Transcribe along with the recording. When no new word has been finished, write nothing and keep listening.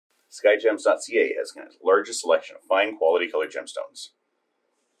Skyjems.ca has Canada's largest selection of fine quality colored gemstones.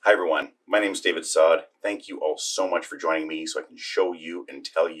 Hi everyone, my name is David Sod. Thank you all so much for joining me so I can show you and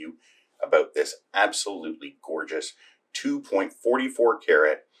tell you about this absolutely gorgeous 2.44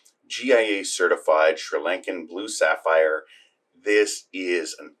 carat GIA certified Sri Lankan blue sapphire. This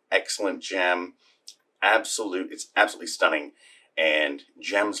is an excellent gem. It's absolutely stunning. And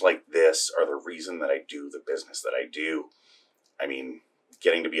gems like this are the reason that I do the business that I do. I mean,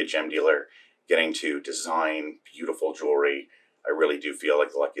 getting to be a gem dealer, getting to design beautiful jewelry, I really do feel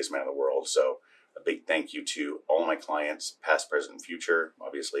like the luckiest man in the world. So a big thank you to all my clients, past, present, future.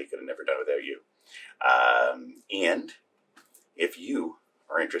 Obviously, could have never done it without you. And if you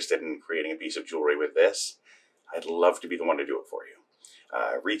are interested in creating a piece of jewelry with this, I'd love to be the one to do it for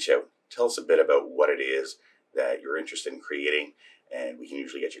you. Reach out, tell us a bit about what it is that you're interested in creating, and we can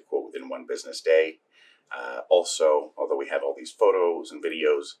usually get you a quote within one business day. Also, although we have all these photos and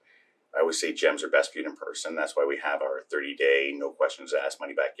videos, I always say gems are best viewed in person. That's why we have our 30-day, no questions asked,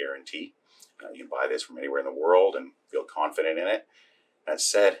 money-back guarantee. You can buy this from anywhere in the world and feel confident in it. That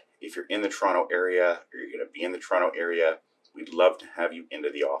said, if you're in the Toronto area, or you're going to be in the Toronto area, we'd love to have you into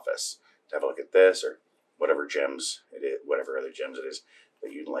the office to have a look at this or whatever gems it is, whatever other gems it is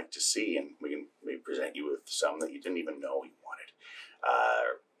that you'd like to see, and we can maybe present you with some that you didn't even know you wanted.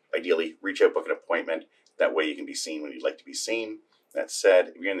 Ideally, reach out, book an appointment. That way you can be seen when you'd like to be seen. That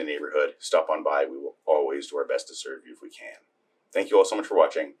said, if you're in the neighborhood, stop on by. We will always do our best to serve you if we can. Thank you all so much for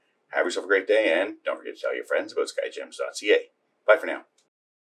watching. Have yourself a great day, and don't forget to tell your friends about Skyjems.ca. Bye for now.